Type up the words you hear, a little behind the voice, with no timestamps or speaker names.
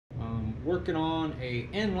working on a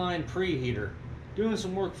inline preheater. Doing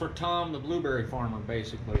some work for Tom, the blueberry farmer,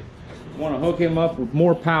 basically. Want to hook him up with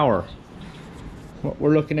more power. What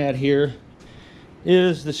we're looking at here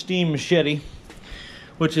is the steam machete,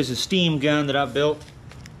 which is a steam gun that I built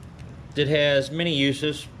that has many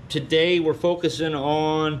uses. Today we're focusing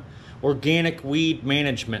on organic weed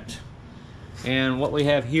management. And what we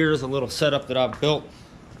have here is a little setup that I've built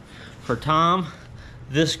for Tom,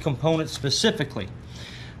 this component specifically.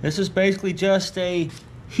 This is basically just a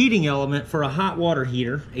heating element for a hot water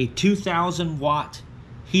heater, a 2000 watt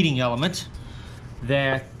heating element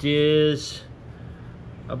that is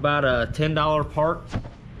about a $10 part.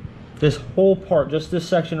 This whole part, just this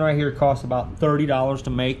section right here, costs about $30 to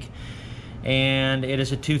make, and it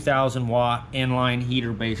is a 2000 watt inline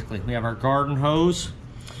heater. Basically, we have our garden hose,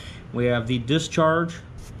 we have the discharge,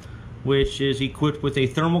 which is equipped with a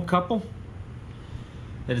thermocouple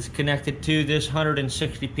that is connected to this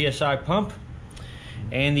 160 psi pump,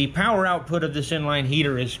 and the power output of this inline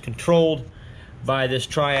heater is controlled by this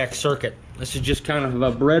triac circuit. This is just kind of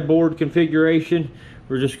a breadboard configuration.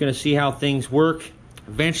 We're just going to see how things work.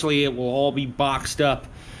 Eventually it will all be boxed up,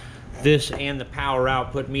 this and the power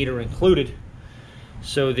output meter included,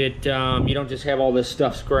 so that you don't just have all this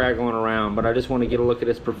stuff scraggling around. But I just want to get a look at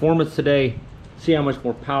its performance today, see how much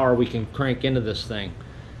more power we can crank into this thing.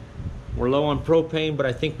 We're low on propane, but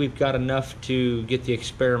I think we've got enough to get the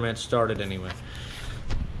experiment started anyway.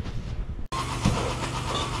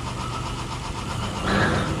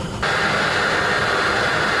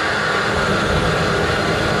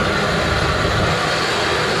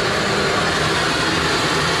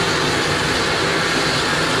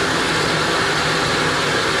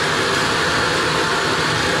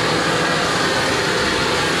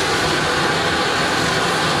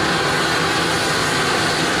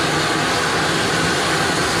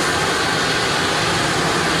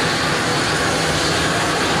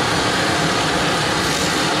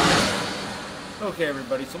 Okay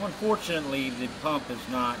everybody, so unfortunately the pump is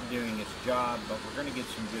not doing its job, but we're going to get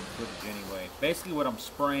some good footage anyway. Basically what I'm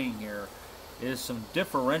spraying here is some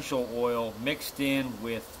differential oil mixed in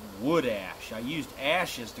with wood ash. I used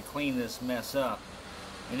ashes to clean this mess up,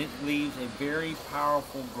 and it leaves a very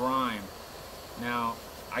powerful grime. Now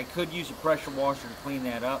I could use a pressure washer to clean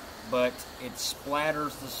that up, but it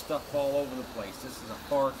splatters the stuff all over the place. This is a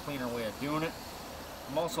far cleaner way of doing it.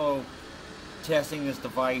 I'm also testing this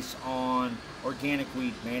device on organic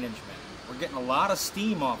weed management. We're getting a lot of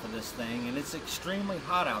steam off of this thing, and it's extremely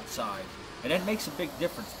hot outside, and that makes a big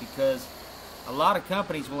difference because a lot of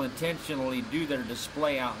companies will intentionally do their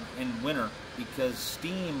display out in winter because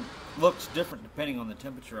steam looks different depending on the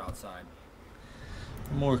temperature outside.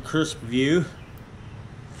 More crisp view,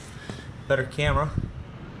 better camera.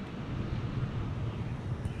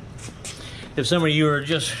 If some of you are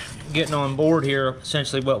just getting on board here,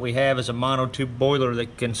 essentially what we have is a monotube boiler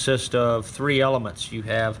that consists of 3 elements. You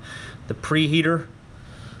have the preheater,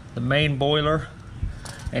 the main boiler,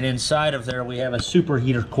 and inside of there we have a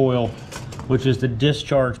superheater coil, which is the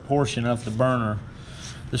discharge portion of the burner.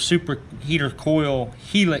 The superheater coil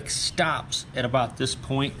helix stops at about this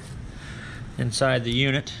point inside the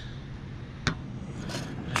unit.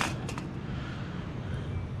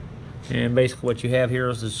 And basically what you have here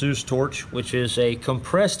is the Zeus torch, which is a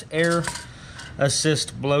compressed air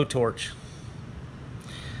assist blowtorch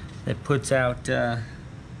that puts out an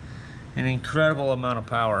incredible amount of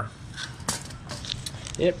power.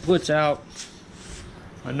 It puts out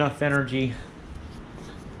enough energy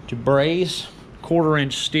to braise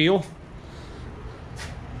 1/4-inch steel.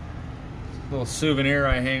 Little souvenir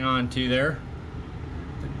I hang on to there.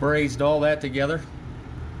 It brazed all that together.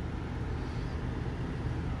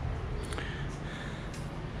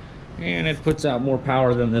 And it puts out more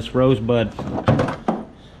power than this rosebud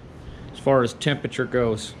as far as temperature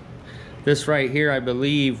goes. This right here I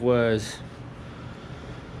believe was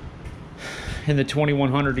in the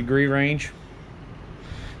 2100 degree range.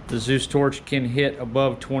 The Zeus torch can hit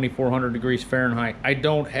above 2400 degrees Fahrenheit. I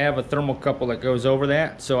don't have a thermocouple that goes over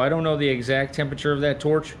that, so I don't know the exact temperature of that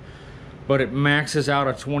torch, but it maxes out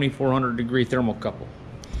a 2400 degree thermocouple.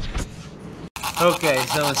 Okay,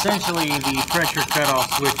 so essentially the pressure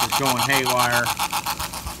cutoff switch is going haywire.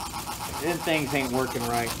 Then things ain't working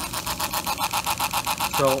right.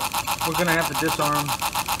 So we're gonna have to disarm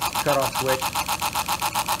the cutoff switch.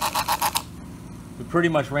 We pretty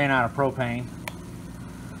much ran out of propane.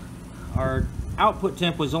 Our output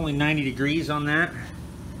temp was only 90 degrees on that.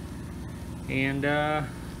 And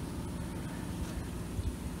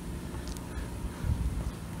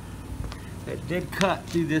it did cut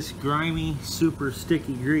through this grimy, super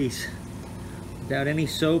sticky grease without any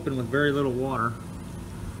soap and with very little water.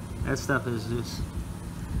 That stuff is just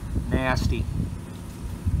nasty.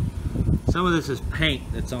 Some of this is paint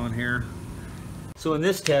that's on here. So in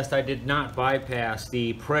this test, I did not bypass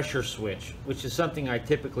the pressure switch, which is something I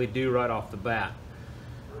typically do right off the bat.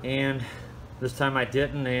 And this time I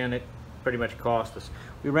didn't, and it pretty much cost us.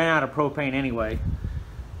 We ran out of propane anyway.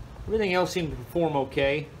 Everything else seemed to perform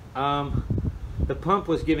okay. The pump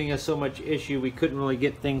was giving us so much issue we couldn't really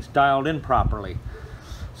get things dialed in properly.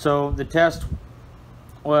 So the test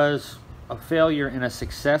was a failure in a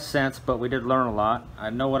success sense, but we did learn a lot.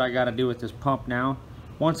 I know what I got to do with this pump now.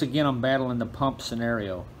 Once again, I'm battling the pump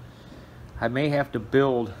scenario. I may have to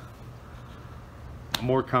build a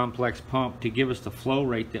more complex pump to give us the flow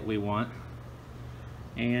rate that we want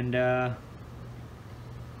and the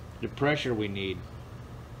pressure we need.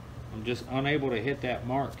 I'm just unable to hit that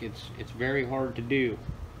mark. It's very hard to do.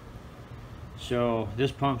 So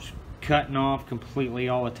this pump's cutting off completely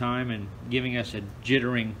all the time and giving us a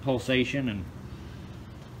jittering pulsation, and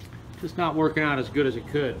just not working out as good as it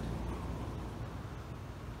could.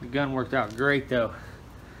 The gun worked out great though.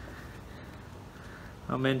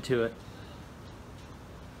 I'm into it.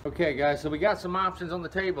 Okay guys, so we got some options on the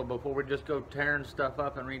table before we just go tearing stuff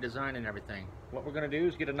up and redesigning everything. What we're going to do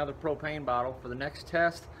is get another propane bottle. For the next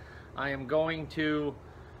test, I am going to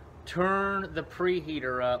turn the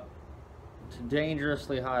preheater up to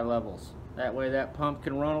dangerously high levels. That way that pump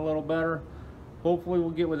can run a little better. Hopefully we'll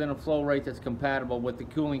get within a flow rate that's compatible with the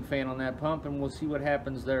cooling fan on that pump, and we'll see what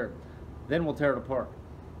happens there. Then we'll tear it apart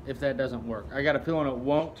if that doesn't work. I got a feeling it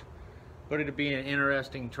won't, but it'd be an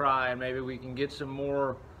interesting try, and maybe we can get some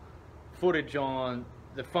more footage on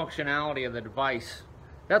the functionality of the device.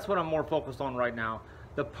 That's what I'm more focused on right now.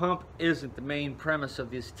 The pump isn't the main premise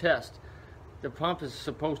of this test. The pump is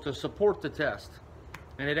supposed to support the test,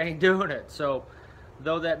 and it ain't doing it. So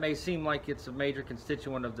though that may seem like it's a major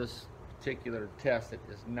constituent of this particular test, it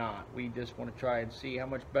is not. We just want to try and see how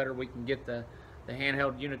much better we can get the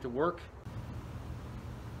handheld unit to work.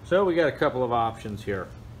 So we got a couple of options here.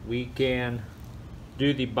 We can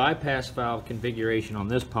do the bypass valve configuration on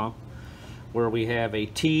this pump, where we have a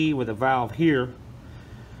T with a valve here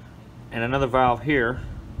and another valve here,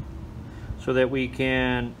 so that we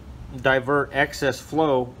can divert excess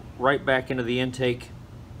flow right back into the intake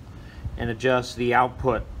and adjust the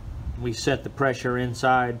output. We set the pressure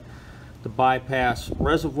inside the bypass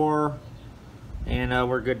reservoir, and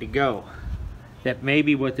we're good to go. That may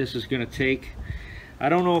be what this is going to take. I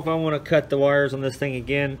don't know if I want to cut the wires on this thing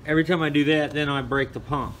again. Every time I do that, then I break the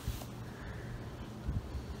pump.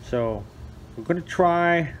 So we're going to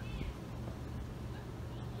try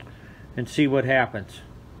and see what happens.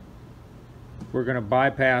 We're going to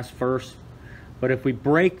bypass first, but if we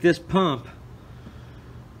break this pump,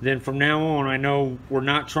 then from now on I know we're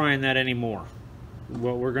not trying that anymore.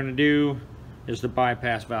 What we're going to do is the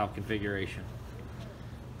bypass valve configuration.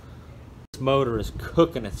 This motor is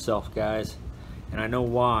cooking itself, guys, and I know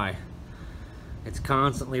why. It's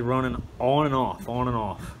constantly running on and off, on and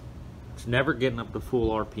off. It's never getting up to full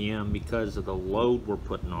RPM because of the load we're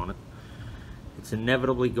putting on it. It's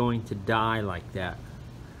inevitably going to die like that.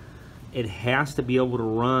 It has to be able to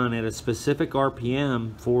run at a specific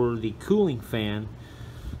RPM for the cooling fan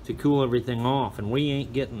to cool everything off, and we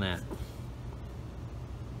ain't getting that.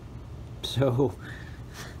 So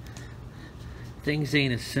things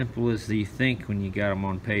ain't as simple as you think when you got them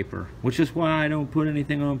on paper, which is why I don't put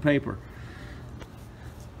anything on paper.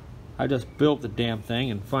 I just built the damn thing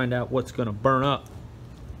and find out what's going to burn up,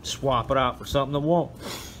 swap it out for something that won't.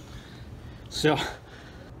 So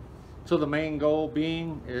the main goal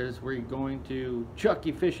being is we're going to chuck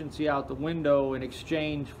efficiency out the window in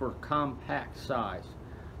exchange for compact size.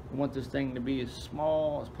 We want this thing to be as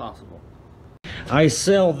small as possible. I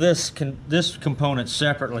sell this component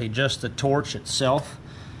separately, just the torch itself.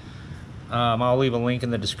 I'll leave a link in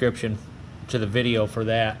the description to the video for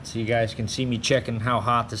that, so you guys can see me checking how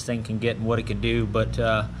hot this thing can get and what it can do. But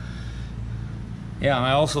yeah,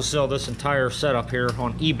 I also sell this entire setup here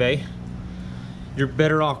on eBay. You're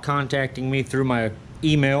better off contacting me through my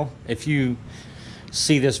email if you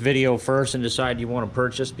see this video first and decide you want to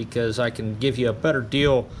purchase, because I can give you a better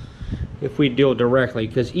deal if we deal directly,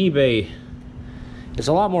 because eBay is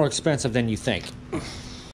a lot more expensive than you think.